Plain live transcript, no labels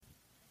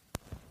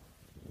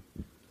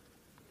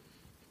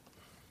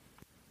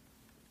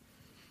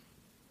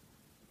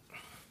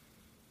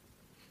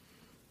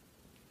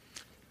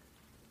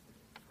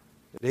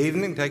Good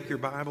evening. Take your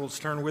Bibles,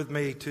 turn with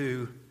me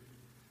to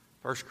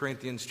 1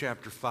 Corinthians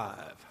chapter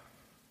 5.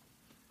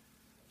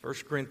 1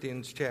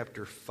 Corinthians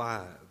chapter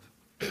 5.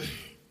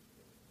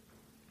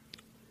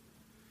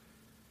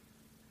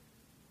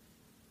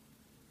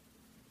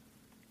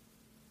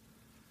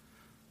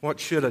 What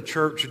should a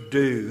church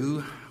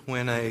do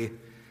when a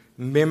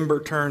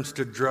member turns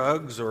to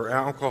drugs or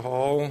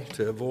alcohol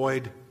to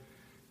avoid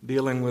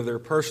dealing with their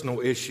personal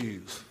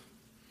issues?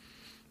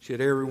 Should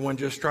everyone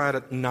just try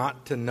to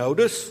not to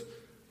notice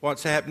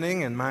what's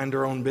happening and mind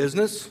their own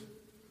business?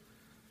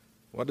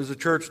 What does a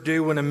church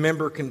do when a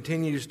member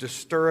continues to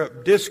stir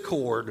up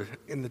discord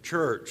in the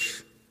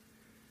church?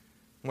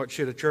 What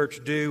should a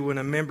church do when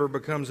a member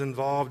becomes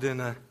involved in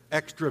an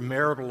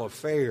extramarital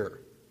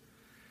affair?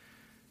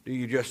 Do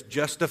you just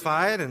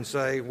justify it and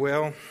say,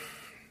 well,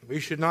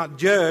 we should not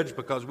judge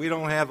because we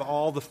don't have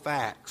all the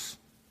facts?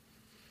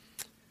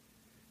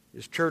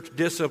 Is church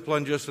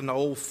discipline just an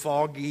old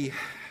foggy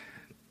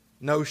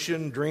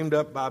notion dreamed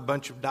up by a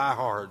bunch of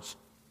diehards?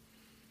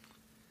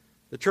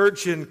 The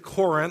church in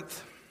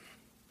Corinth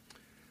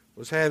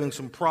was having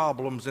some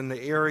problems in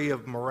the area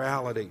of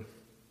morality.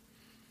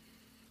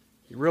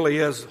 It really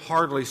is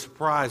hardly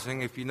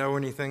surprising if you know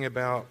anything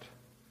about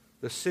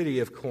the city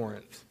of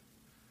Corinth.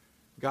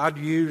 God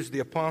used the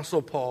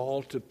Apostle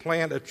Paul to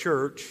plant a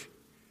church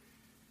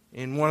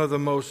in one of the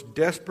most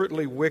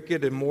desperately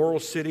wicked, immoral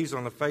cities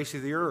on the face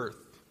of the earth,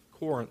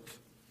 Corinth.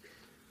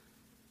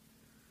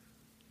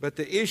 But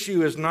the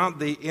issue is not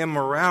the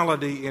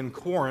immorality in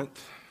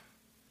Corinth,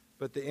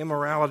 but the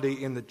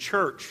immorality in the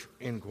church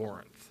in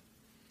Corinth.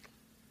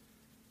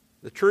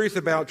 The truth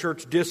about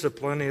church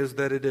discipline is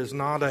that it is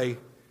not a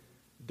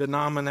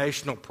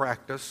denominational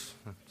practice.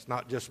 It's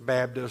not just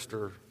Baptist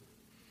or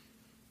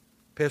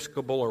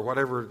Episcopal or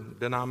whatever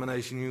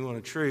denomination you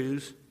want to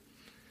choose.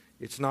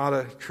 It's not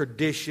a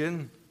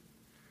tradition.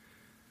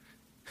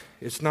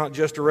 It's not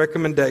just a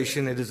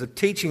recommendation. It is a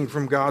teaching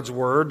from God's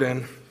Word,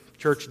 and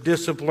church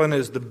discipline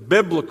is the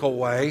biblical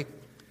way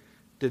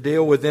to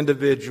deal with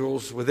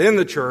individuals within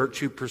the church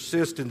who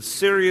persist in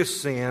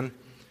serious sin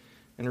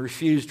and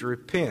refuse to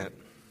repent.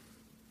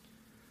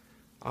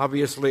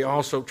 Obviously,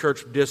 also,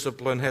 church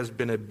discipline has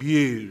been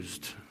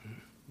abused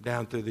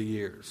down through the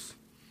years.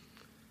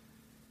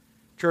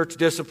 Church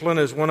discipline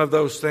is one of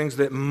those things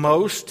that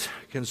most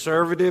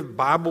conservative,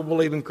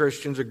 Bible-believing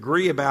Christians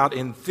agree about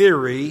in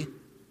theory,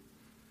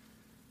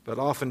 but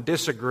often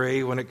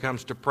disagree when it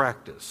comes to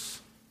practice.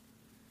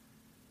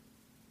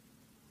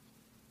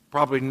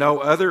 Probably no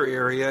other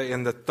area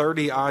in the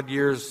 30-odd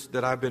years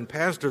that I've been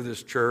pastor of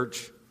this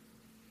church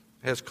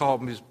has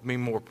caused me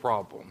more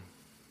problem.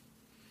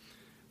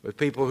 With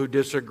people who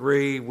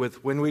disagree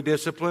with when we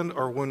discipline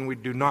or when we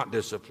do not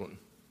discipline.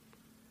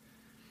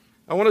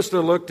 I want us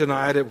to look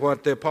tonight at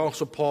what the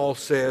Apostle Paul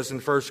says in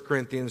 1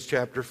 Corinthians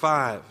chapter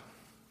 5.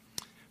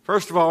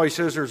 First of all, he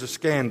says there's a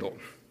scandal.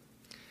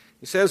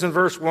 He says in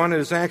verse 1, it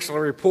is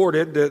actually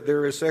reported that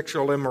there is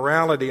sexual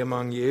immorality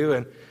among you,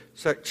 and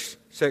such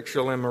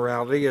sexual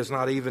immorality is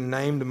not even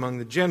named among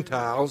the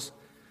Gentiles,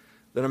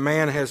 that a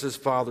man has his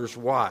father's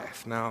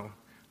wife. Now,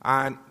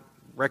 I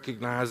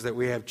recognize that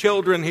we have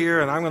children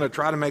here, and I'm going to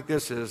try to make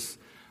this as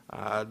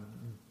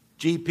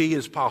GP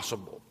as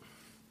possible.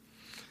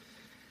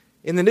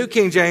 In the New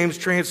King James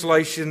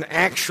translation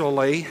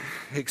actually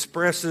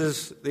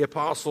expresses the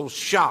apostle's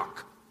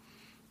shock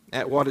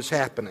at what is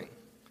happening.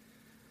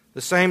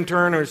 The same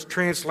term is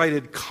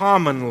translated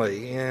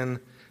commonly in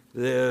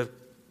the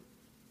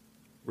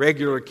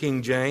regular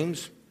King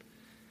James,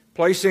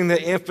 placing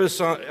the emphasis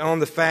on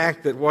the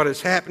fact that what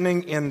is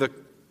happening in the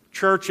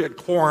church at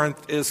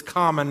Corinth is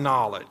common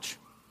knowledge.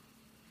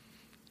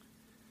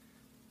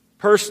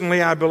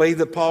 Personally, I believe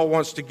that Paul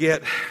wants to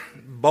get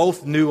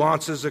both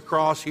nuances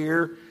across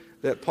here,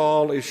 that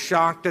Paul is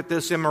shocked at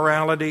this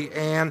immorality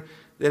and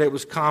that it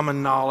was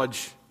common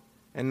knowledge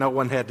and no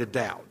one had to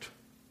doubt.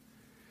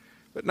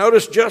 But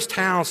notice just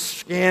how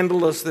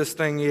scandalous this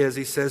thing is.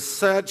 He says,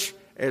 such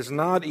as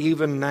not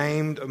even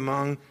named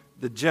among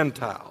the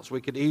Gentiles. We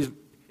could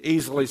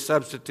easily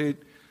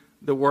substitute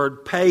the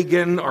word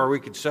pagan, or we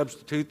could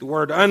substitute the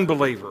word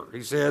unbeliever.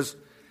 He says,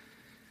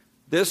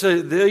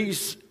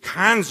 these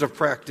kinds of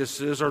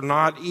practices are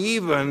not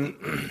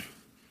even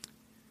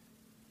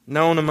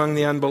known among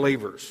the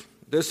unbelievers.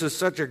 This is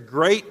such a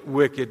great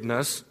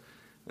wickedness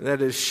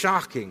that is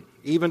shocking,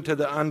 even to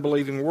the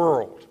unbelieving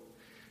world.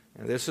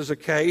 And this is a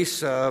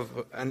case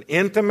of an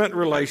intimate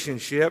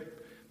relationship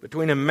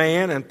between a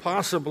man and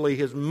possibly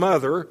his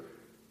mother,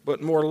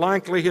 but more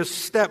likely his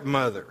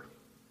stepmother.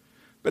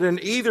 But in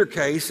either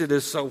case, it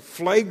is so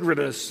flagrant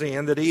a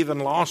sin that even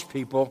lost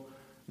people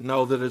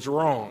know that it's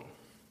wrong.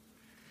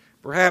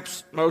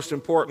 Perhaps most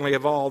importantly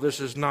of all,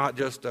 this is not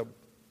just a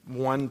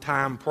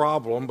one-time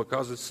problem,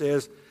 because it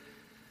says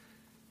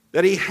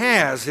that he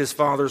has his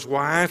father's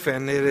wife,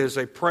 and it is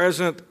a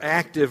present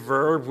active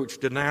verb which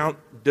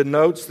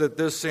denotes that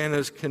this sin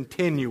is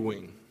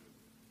continuing.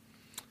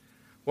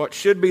 What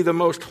should be the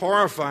most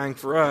horrifying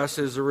for us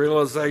is the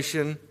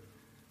realization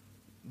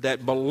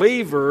that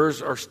believers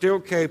are still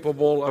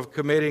capable of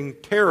committing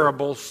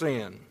terrible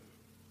sin.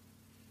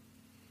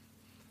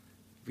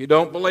 If you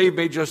don't believe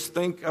me, just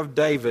think of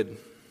David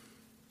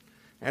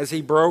as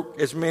he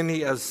broke as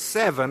many as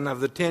 7 of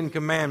the 10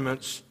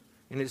 commandments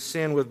in his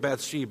sin with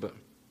Bathsheba.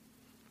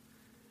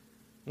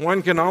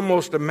 One can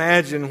almost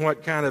imagine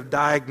what kind of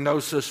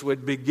diagnosis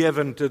would be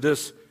given to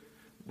this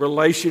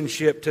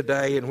relationship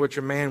today in which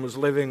a man was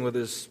living with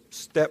his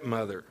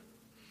stepmother.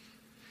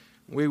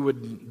 We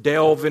would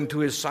delve into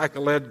his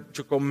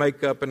psychological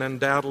makeup and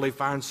undoubtedly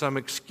find some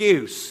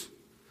excuse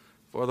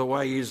for the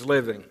way he's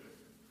living.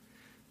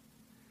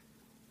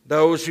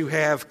 Those who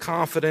have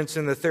confidence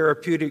in the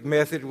therapeutic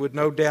method would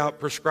no doubt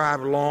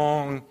prescribe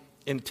long,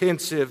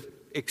 intensive,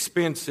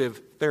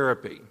 expensive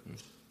therapy.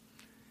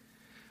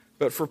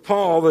 But for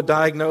Paul, the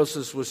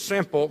diagnosis was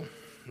simple,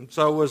 and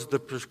so was the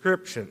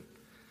prescription.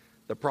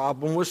 The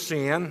problem was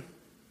sin.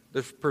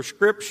 The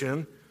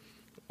prescription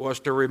was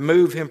to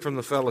remove him from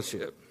the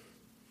fellowship.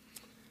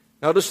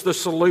 Notice the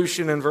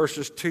solution in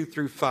verses 2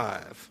 through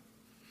 5.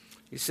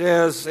 He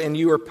says, and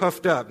you are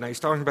puffed up. Now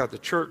he's talking about the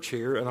church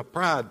here and a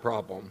pride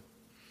problem.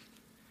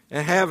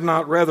 And have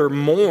not rather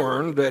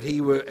mourned that he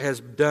has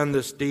done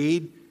this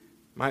deed,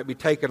 might be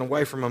taken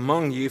away from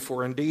among you,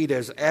 for indeed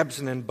as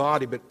absent in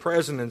body but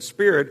present in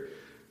spirit,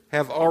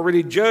 have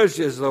already judged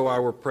as though I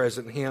were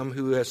present him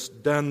who has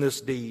done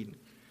this deed.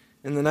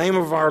 In the name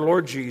of our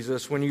Lord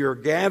Jesus, when you are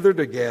gathered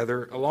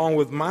together, along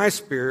with my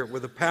spirit,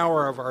 with the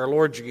power of our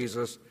Lord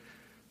Jesus,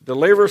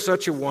 deliver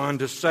such a one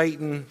to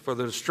Satan for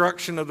the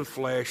destruction of the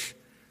flesh,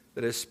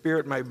 that his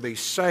spirit may be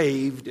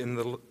saved in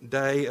the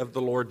day of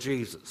the Lord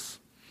Jesus.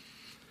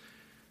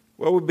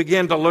 Well, we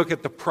begin to look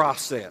at the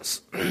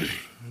process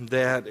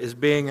that is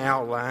being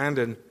outlined,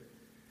 and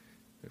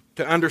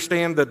to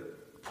understand the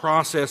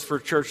process for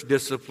church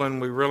discipline,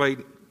 we really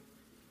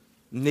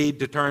need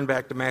to turn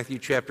back to Matthew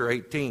chapter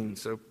 18.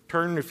 So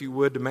turn, if you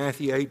would, to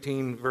Matthew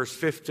 18, verse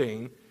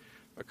 15,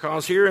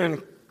 because here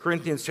in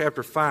Corinthians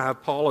chapter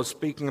 5, Paul is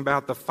speaking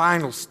about the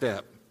final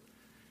step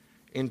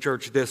in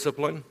church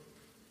discipline.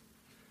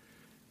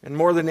 And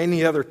more than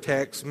any other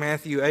text,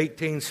 Matthew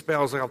 18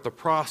 spells out the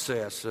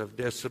process of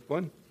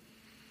discipline.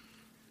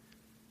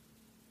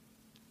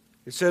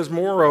 It says,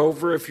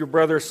 moreover, if your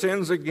brother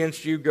sins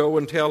against you, go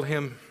and tell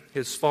him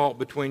his fault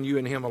between you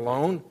and him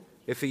alone.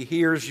 If he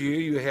hears you,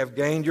 you have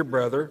gained your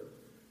brother.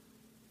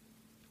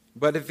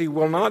 But if he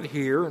will not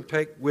hear,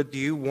 take with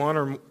you 1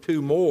 or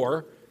 2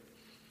 more,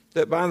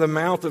 that by the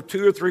mouth of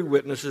 2 or 3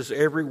 witnesses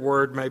every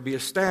word may be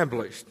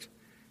established.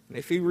 And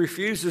if he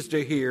refuses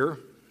to hear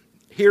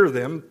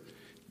them,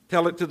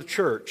 tell it to the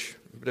church.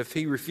 But if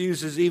he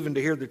refuses even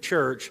to hear the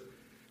church,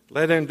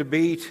 let him to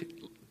be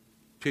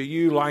to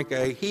you like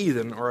a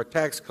heathen or a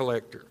tax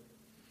collector.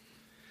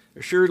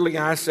 Assuredly,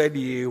 I say to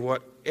you,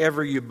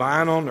 whatever you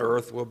bind on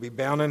earth will be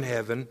bound in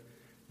heaven,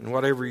 and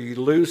whatever you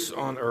loose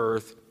on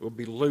earth will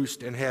be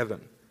loosed in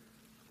heaven.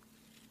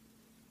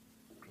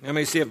 Let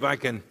me see if I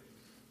can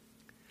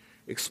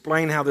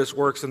explain how this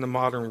works in the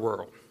modern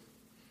world.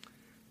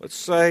 Let's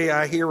say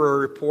I hear a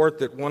report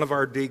that one of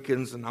our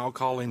deacons, and I'll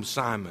call him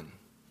Simon,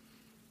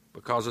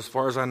 because as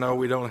far as I know,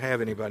 we don't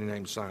have anybody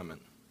named Simon.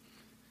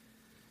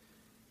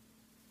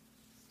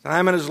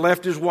 Simon has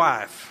left his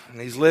wife, and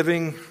he's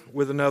living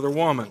with another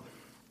woman.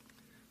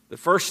 The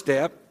first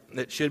step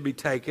that should be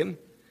taken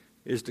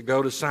is to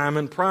go to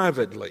Simon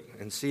privately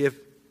and see if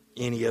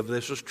any of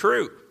this is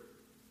true.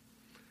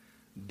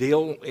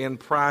 Deal in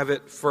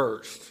private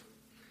first.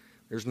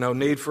 There's no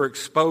need for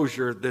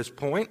exposure at this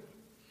point.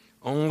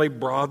 Only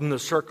broaden the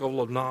circle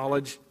of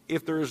knowledge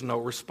if there is no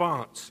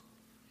response.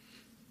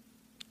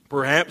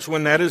 Perhaps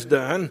when that is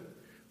done,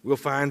 we'll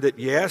find that,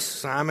 yes,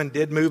 Simon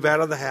did move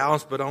out of the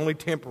house, but only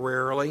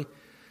temporarily,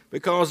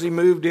 because he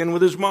moved in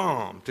with his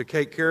mom to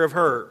take care of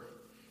her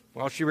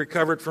while she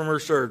recovered from her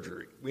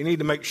surgery. We need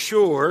to make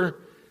sure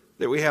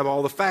that we have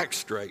all the facts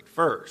straight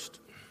first.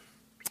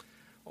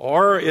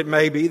 Or it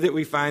may be that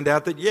we find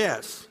out that,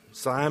 yes,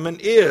 Simon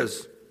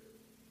is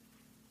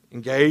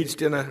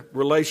engaged in a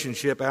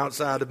relationship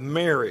outside of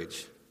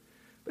marriage,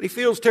 but he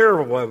feels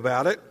terrible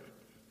about it.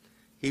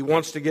 He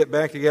wants to get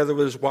back together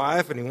with his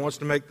wife, and he wants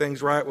to make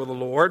things right with the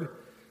Lord.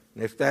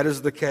 And if that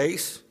is the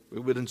case, we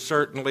would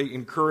certainly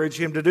encourage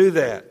him to do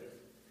that.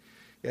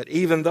 Yet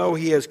even though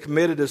he has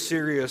committed a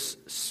serious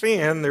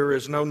sin, there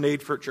is no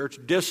need for church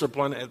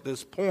discipline at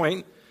this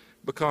point,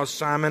 because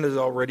Simon has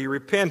already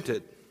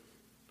repented.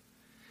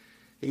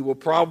 He will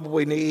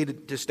probably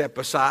need to step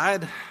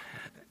aside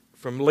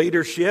from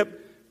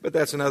leadership, but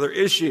that's another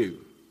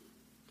issue.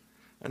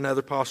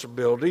 Another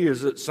possibility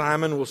is that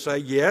Simon will say,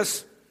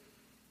 yes,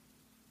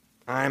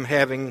 I'm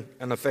having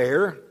an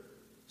affair,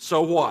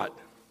 so what?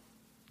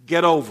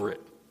 Get over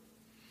it.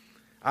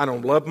 I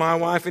don't love my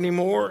wife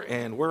anymore,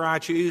 and where I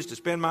choose to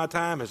spend my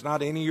time is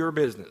not any of your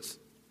business.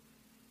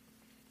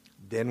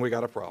 Then we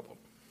got a problem.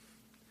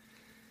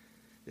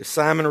 If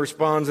Simon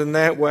responds in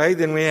that way,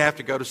 then we have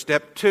to go to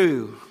step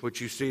 2,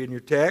 which you see in your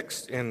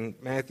text in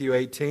Matthew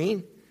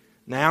 18.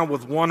 Now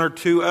with 1 or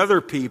 2 other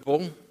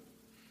people,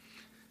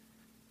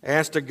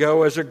 asked to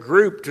go as a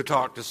group to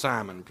talk to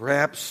Simon.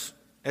 Perhaps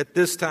at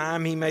this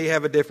time he may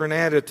have a different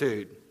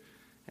attitude.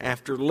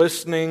 After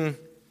listening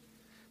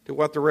to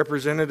what the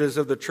representatives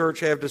of the church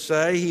have to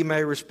say, he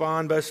may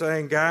respond by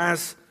saying,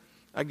 guys,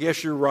 I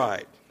guess you're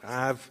right.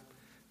 I've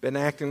been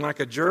acting like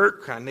a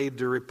jerk. I need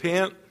to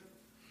repent,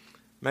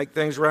 make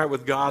things right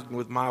with God and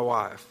with my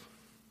wife.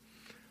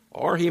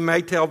 Or he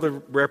may tell the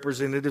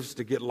representatives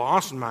to get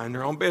lost and mind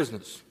their own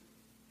business.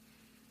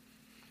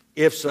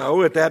 If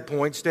so, at that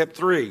point, step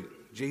 3,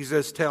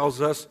 Jesus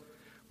tells us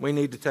we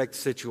need to take the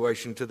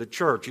situation to the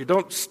church. You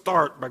don't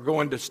start by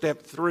going to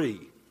step 3.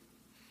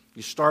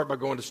 You start by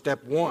going to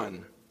step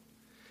 1.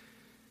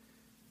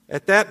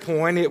 At that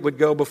point, it would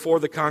go before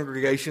the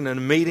congregation in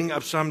a meeting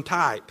of some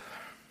type.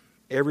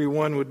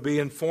 Everyone would be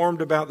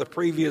informed about the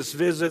previous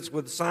visits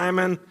with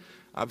Simon,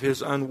 of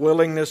his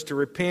unwillingness to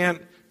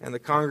repent, and the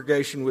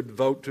congregation would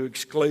vote to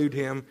exclude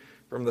him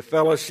from the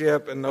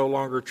fellowship and no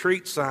longer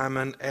treat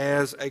Simon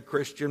as a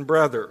Christian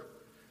brother.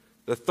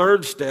 The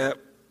third step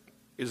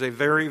is a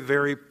very,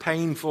 very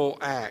painful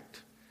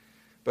act,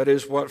 but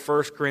is what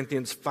 1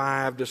 Corinthians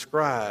 5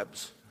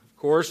 describes. Of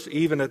course,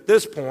 even at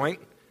this point,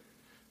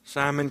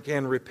 Simon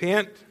can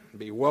repent and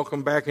be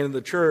welcomed back into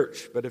the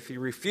church, but if he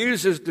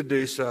refuses to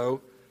do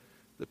so,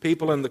 the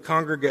people in the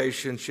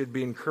congregation should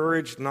be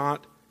encouraged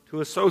not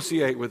to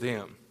associate with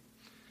him.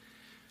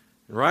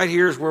 And right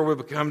here is where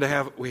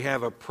we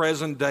have a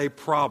present-day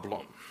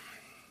problem.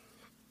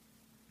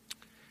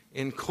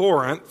 In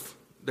Corinth,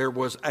 there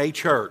was a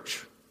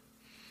church,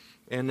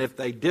 and if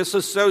they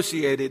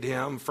disassociated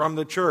him from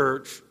the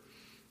church,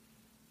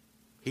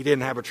 he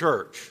didn't have a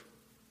church.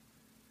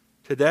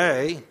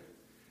 Today,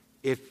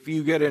 if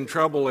you get in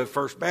trouble at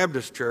First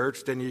Baptist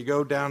Church, then you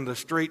go down the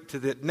street to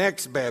the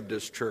next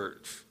Baptist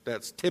church.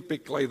 That's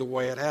typically the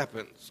way it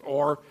happens.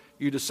 Or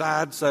you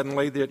decide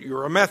suddenly that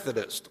you're a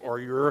Methodist, or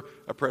you're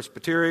a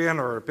Presbyterian,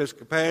 or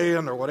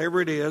Episcopalian, or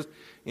whatever it is,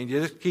 and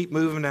you just keep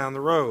moving down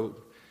the road.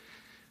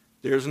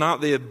 There's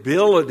not the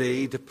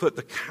ability to put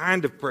the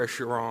kind of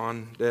pressure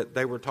on that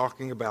they were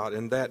talking about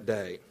in that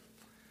day.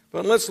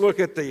 But let's look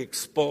at the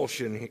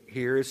expulsion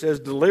here. It says,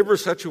 deliver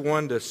such a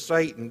one to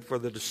Satan for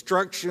the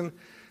destruction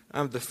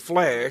of the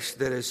flesh,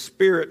 that his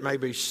spirit may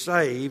be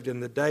saved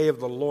in the day of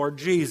the Lord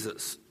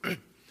Jesus.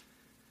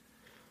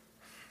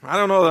 I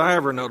don't know that I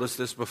ever noticed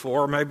this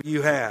before, maybe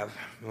you have,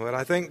 but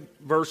I think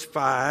verse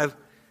 5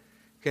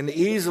 can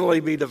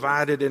easily be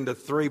divided into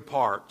 3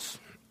 parts.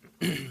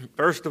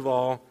 First of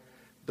all,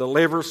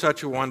 deliver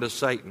such a one to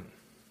Satan.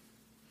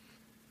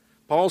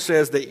 Paul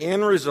says the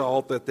end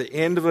result, that the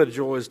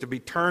individual is to be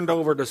turned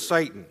over to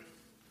Satan.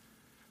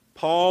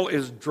 Paul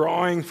is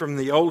drawing from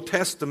the Old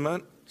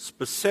Testament,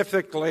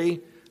 specifically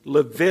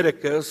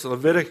Leviticus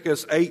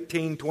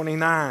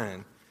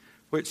 18:29,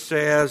 which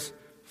says,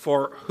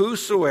 for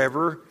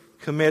whosoever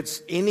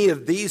commits any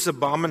of these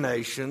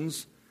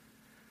abominations,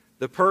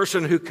 the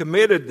person who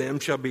committed them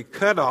shall be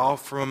cut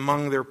off from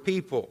among their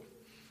people.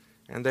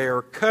 And they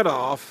are cut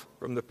off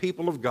from the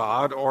people of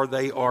God, or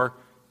they are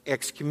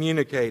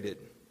excommunicated.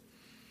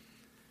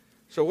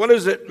 So what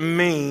does it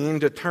mean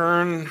to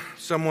turn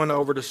someone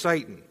over to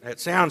Satan? That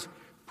sounds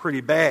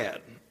pretty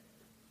bad.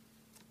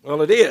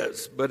 Well, it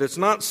is, but it's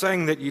not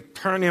saying that you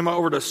turn him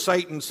over to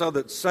Satan so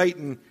that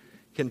Satan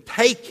can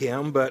take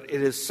him, but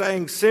it is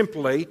saying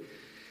simply,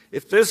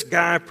 if this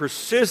guy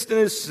persists in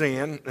his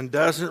sin and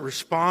doesn't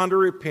respond or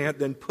repent,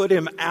 then put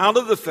him out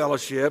of the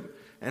fellowship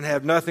and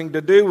have nothing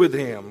to do with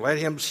him. Let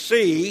him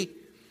see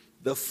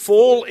the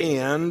full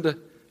end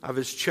of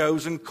his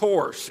chosen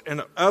course.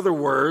 In other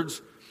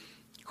words,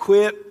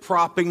 quit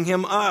propping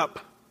him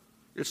up.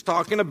 It's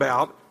talking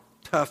about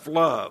tough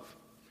love.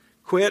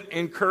 Quit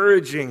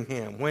encouraging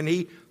him. When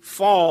he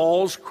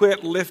falls,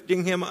 quit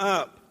lifting him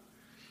up.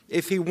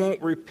 If he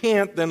won't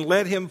repent, then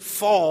let him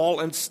fall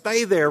and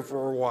stay there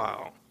for a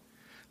while.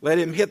 Let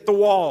him hit the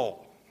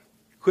wall.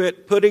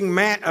 Quit putting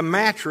a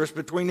mattress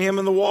between him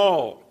and the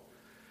wall.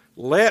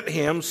 Let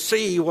him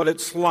see what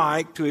it's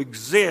like to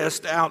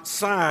exist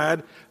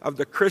outside of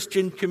the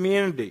Christian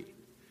community,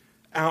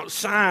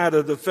 outside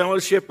of the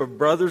fellowship of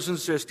brothers and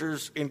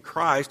sisters in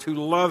Christ who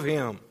love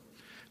him.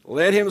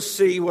 Let him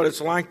see what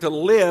it's like to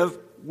live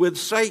with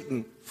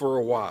Satan for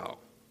a while.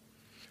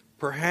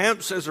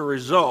 Perhaps as a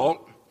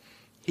result,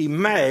 he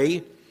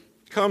may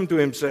come to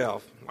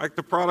himself, like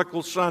the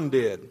prodigal son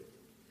did.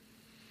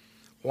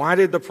 Why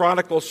did the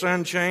prodigal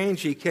son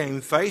change? He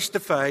came face to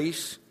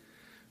face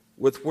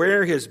with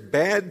where his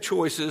bad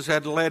choices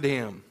had led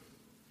him.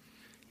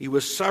 He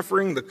was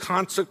suffering the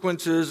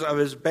consequences of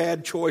his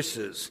bad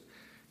choices,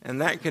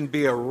 and that can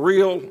be a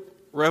real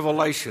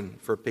revelation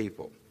for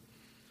people.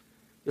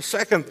 The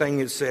second thing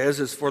it says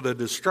is for the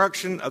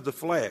destruction of the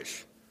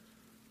flesh.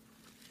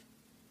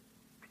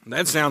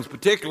 That sounds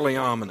particularly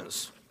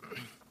ominous.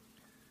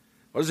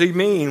 What does he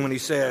mean when he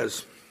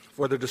says,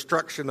 for the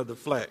destruction of the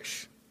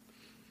flesh?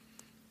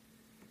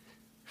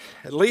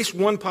 At least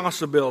one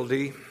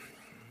possibility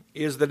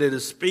is that it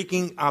is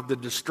speaking of the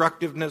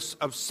destructiveness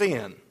of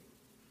sin.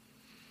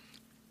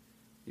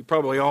 You've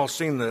probably all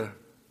seen the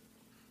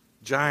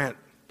giant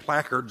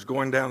placards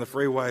going down the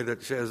freeway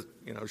that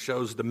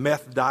shows the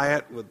meth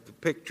diet with the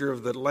picture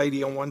of the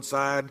lady on one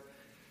side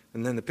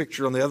and then the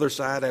picture on the other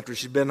side after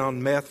she's been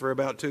on meth for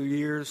about 2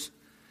 years.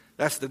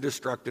 That's the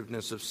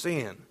destructiveness of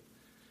sin.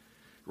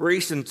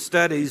 Recent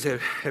studies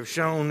have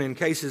shown in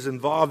cases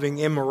involving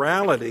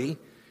immorality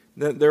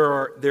that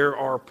there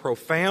are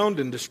profound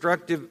and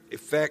destructive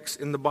effects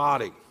in the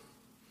body.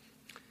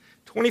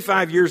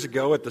 25 years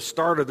ago, at the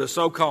start of the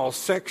so-called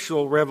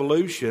sexual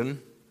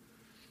revolution,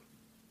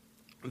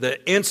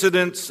 the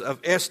incidence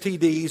of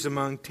STDs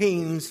among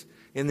teens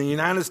in the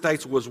United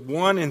States was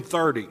 1 in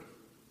 30.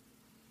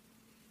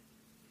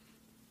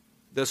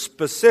 The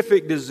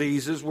specific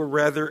diseases were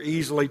rather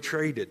easily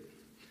treated.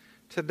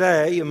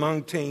 Today,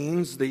 among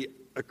teens, the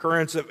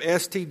occurrence of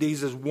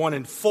STDs is 1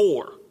 in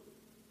 4.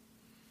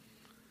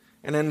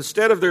 And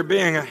instead of there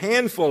being a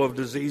handful of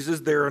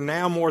diseases, there are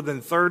now more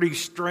than 30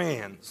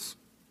 strands.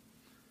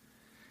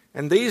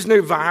 And these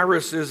new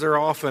viruses are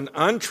often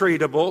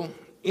untreatable,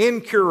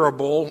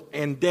 incurable,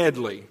 and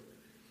deadly.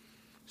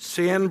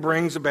 Sin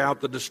brings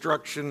about the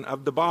destruction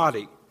of the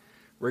body,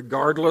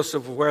 regardless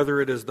of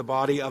whether it is the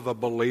body of a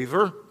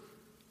believer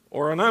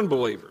or an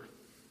unbeliever.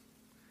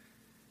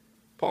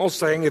 Paul's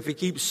saying if he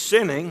keeps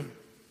sinning,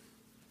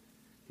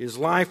 his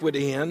life would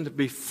end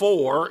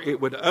before it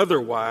would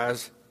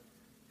otherwise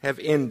have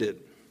ended.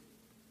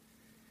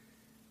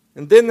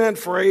 And then that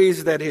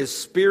phrase, that his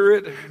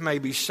spirit may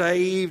be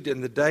saved in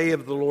the day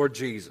of the Lord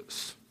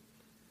Jesus.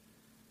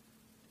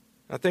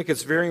 I think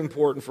it's very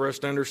important for us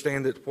to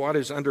understand that what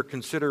is under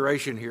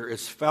consideration here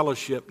is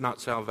fellowship, not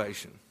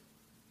salvation.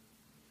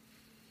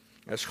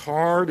 As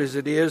hard as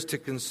it is to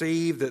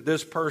conceive that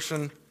this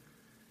person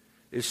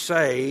is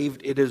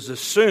saved, it is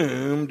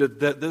assumed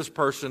that this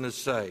person is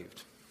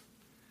saved.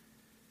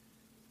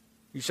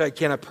 You say,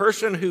 can a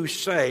person who's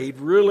saved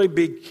really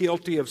be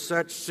guilty of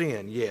such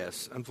sin?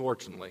 Yes,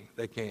 unfortunately,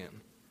 they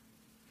can.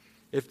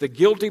 If the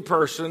guilty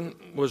person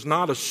was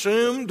not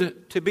assumed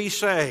to be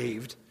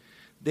saved,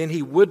 then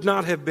he would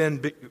not have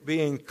been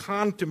being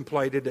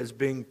contemplated as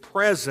being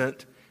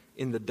present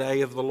in the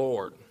day of the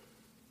Lord.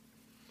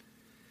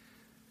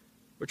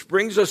 Which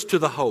brings us to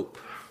the hope.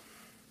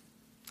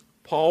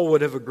 Paul would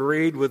have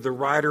agreed with the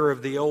writer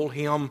of the old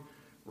hymn,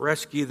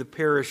 Rescue the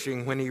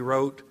Perishing, when he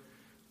wrote,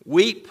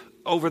 "Weep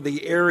over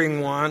the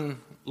erring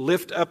one,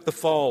 lift up the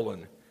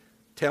fallen,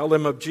 tell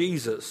them of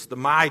Jesus, the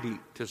mighty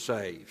to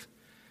save.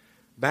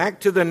 Back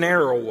to the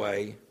narrow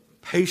way,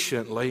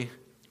 patiently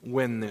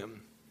win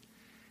them."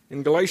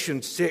 In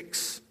Galatians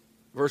 6,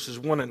 verses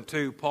 1 and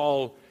 2,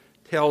 Paul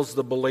tells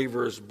the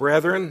believers,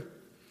 "Brethren,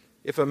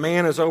 if a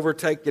man is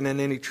overtaken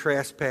in any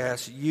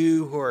trespass,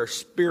 you who are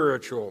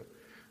spiritual,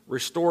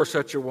 restore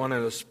such a one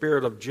in a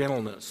spirit of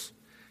gentleness,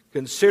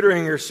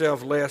 considering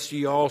yourself lest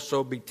ye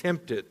also be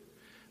tempted.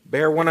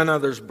 Bear one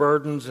another's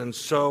burdens, and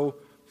so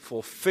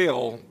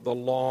fulfill the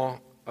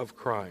law of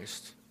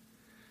Christ."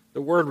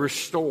 The word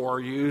restore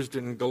used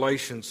in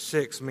Galatians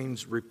 6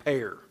 means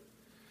repair.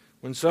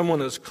 When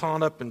someone is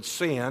caught up in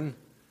sin,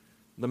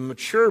 the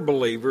mature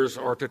believers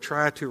are to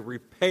try to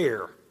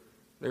repair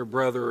their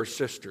brother or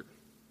sister.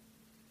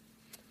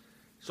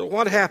 So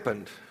what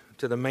happened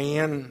to the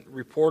man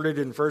reported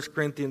in 1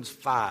 Corinthians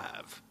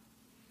 5?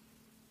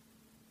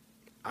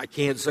 I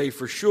can't say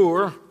for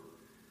sure,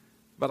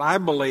 but I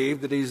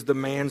believe that he's the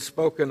man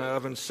spoken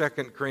of in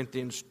 2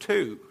 Corinthians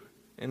 2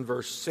 in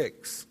verse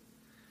 6.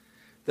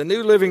 The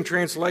New Living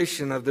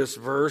Translation of this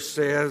verse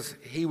says,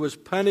 "He was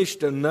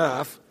punished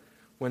enough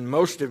when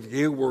most of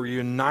you were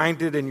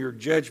united in your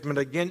judgment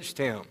against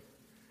him.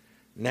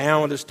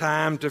 Now it is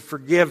time to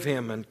forgive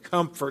him and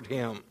comfort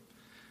him.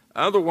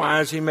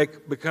 Otherwise he may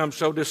become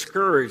so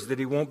discouraged that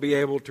he won't be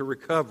able to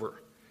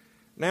recover.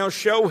 Now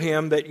show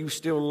him that you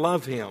still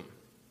love him.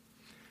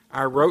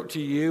 I wrote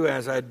to you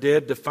as I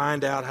did to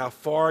find out how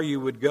far you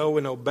would go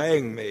in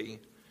obeying me.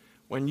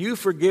 When you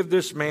forgive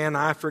this man,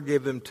 I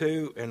forgive him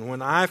too. And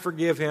when I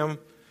forgive him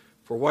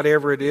for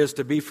whatever it is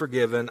to be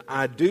forgiven,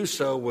 I do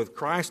so with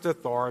Christ's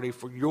authority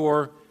for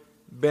your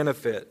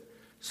benefit,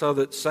 so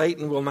that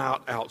Satan will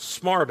not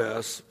outsmart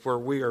us, for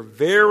we are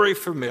very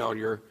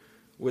familiar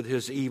with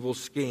his evil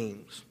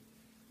schemes."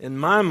 In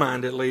my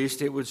mind, at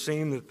least, it would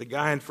seem that the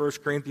guy in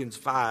 1 Corinthians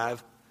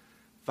 5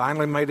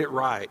 finally made it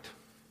right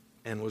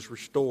and was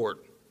restored.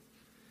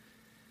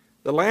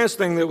 The last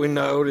thing that we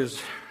note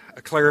is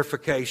a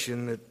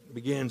clarification that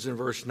begins in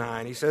verse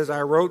 9. He says,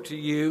 "I wrote to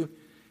you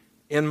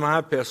in my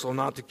epistle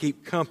not to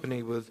keep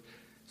company with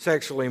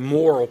sexually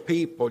immoral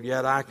people,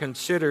 yet I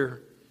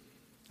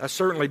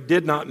certainly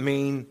did not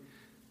mean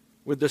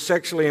with the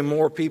sexually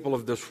immoral people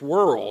of this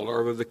world,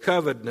 or with the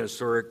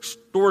covetous or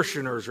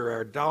extortioners or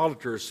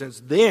idolaters, since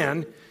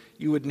then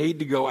you would need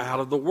to go out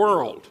of the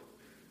world.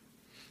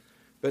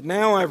 But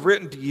now I've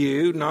written to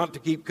you not to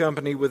keep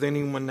company with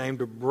anyone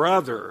named a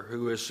brother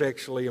who is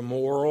sexually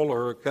immoral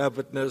or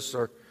covetous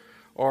or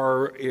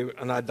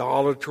an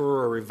idolater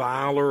or a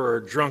reviler or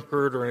a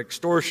drunkard or an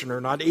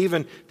extortioner, not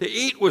even to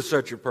eat with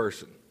such a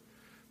person.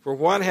 For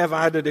what have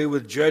I to do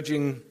with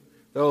judging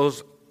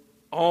those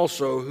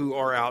also who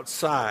are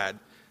outside?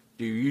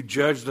 Do you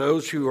judge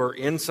those who are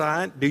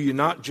inside? Do you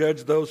not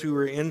judge those who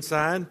are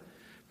inside?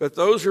 But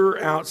those who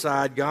are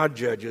outside, God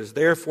judges.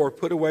 Therefore,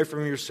 put away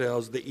from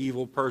yourselves the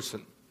evil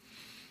person."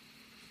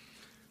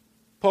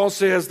 Paul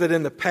says that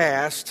in the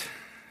past,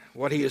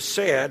 what he has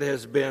said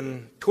has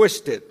been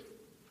twisted.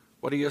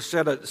 What he has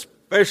said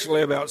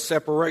especially about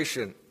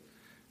separation.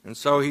 And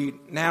so he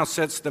now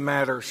sets the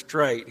matter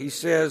straight. He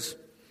says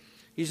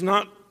he's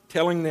not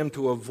telling them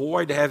to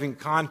avoid having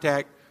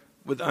contact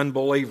with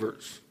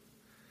unbelievers.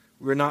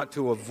 We're not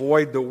to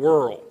avoid the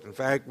world. In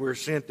fact, we're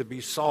sent to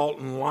be salt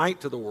and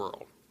light to the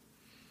world.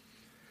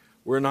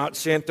 We're not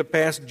sent to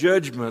pass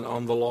judgment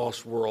on the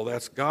lost world.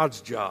 That's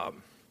God's job.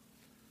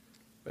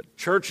 But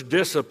church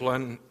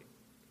discipline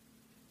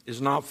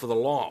is not for the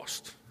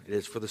lost. It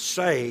is for the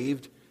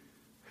saved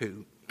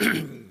who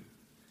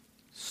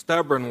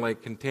stubbornly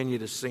continue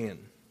to sin.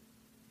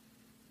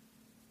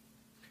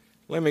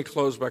 Let me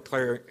close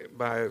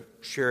by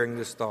sharing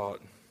this thought.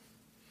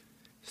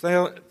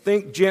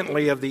 Think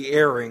gently of the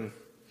erring.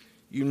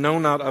 You know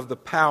not of the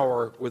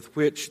power with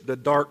which the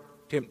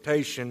dark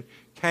temptation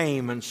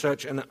came in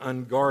such an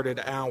unguarded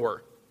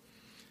hour.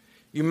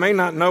 You may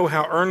not know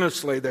how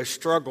earnestly they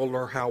struggled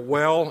or how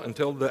well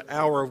until the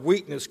hour of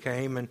weakness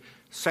came and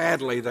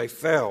sadly they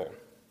fell.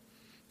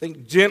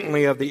 Think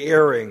gently of the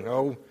erring.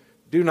 Oh,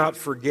 do not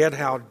forget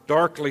how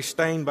darkly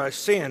stained by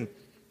sin.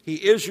 He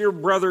is your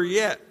brother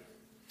yet,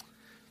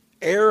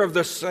 heir of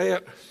the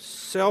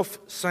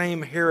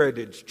self-same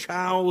heritage,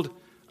 child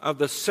of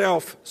the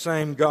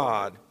self-same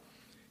God.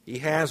 He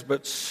has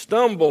but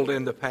stumbled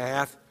in the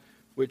path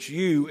which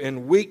you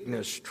in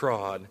weakness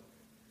trod.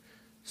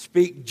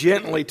 Speak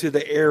gently to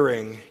the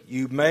erring.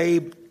 You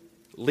may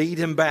lead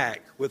him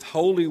back with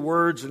holy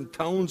words and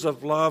tones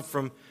of love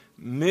from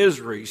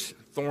misery's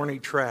thorny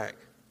track.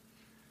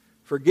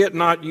 Forget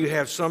not you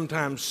have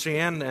sometimes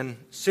sinned, and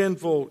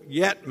sinful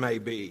yet may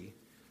be.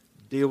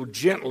 Deal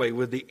gently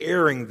with the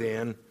erring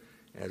then,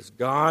 as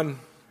God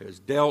has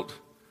dealt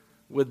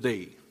with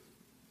thee.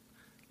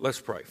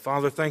 Let's pray.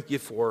 Father, thank you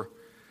for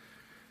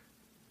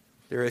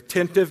their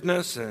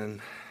attentiveness,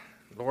 and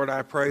Lord,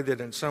 I pray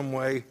that in some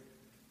way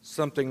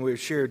something we've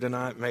shared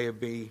tonight may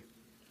be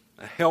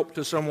a help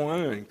to someone,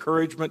 an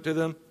encouragement to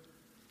them.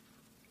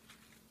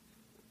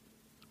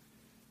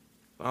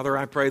 Father,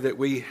 I pray that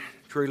we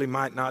truly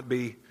might not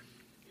be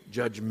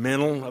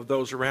judgmental of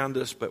those around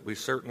us, but we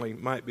certainly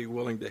might be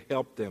willing to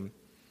help them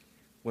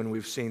when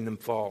we've seen them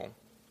fall.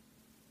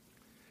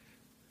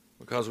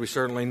 Because we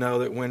certainly know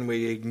that when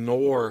we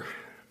ignore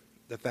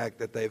the fact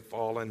that they've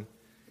fallen,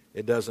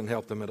 it doesn't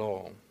help them at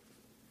all.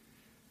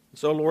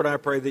 So, Lord, I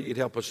pray that you'd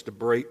help us to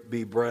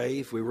be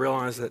brave. We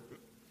realize that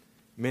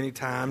many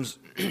times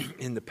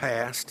in the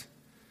past,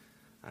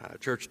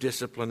 church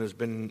discipline has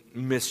been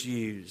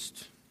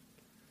misused.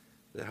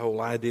 The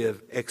whole idea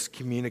of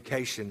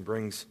excommunication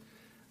brings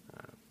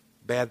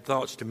bad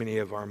thoughts to many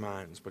of our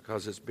minds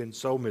because it's been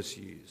so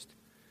misused.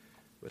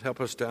 But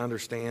help us to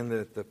understand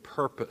that the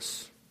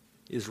purpose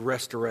is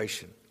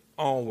restoration.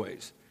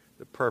 Always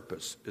the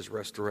purpose is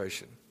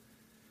restoration.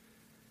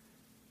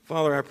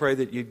 Father, I pray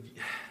that you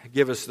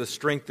give us the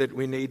strength that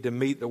we need to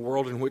meet the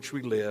world in which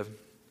we live.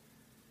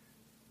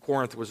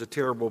 Corinth was a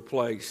terrible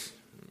place,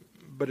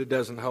 but it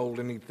doesn't hold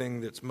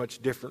anything that's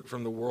much different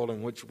from the world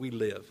in which we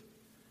live.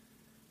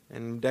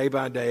 And day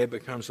by day it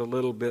becomes a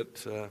little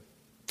bit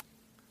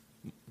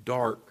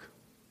dark,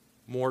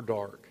 more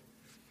dark.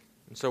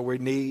 And so we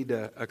need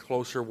a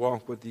closer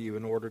walk with you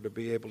in order to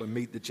be able to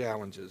meet the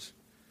challenges.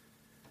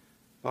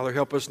 Father,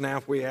 help us now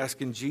if we ask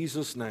in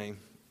Jesus' name.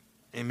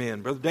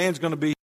 Amen. Brother Dan's going to be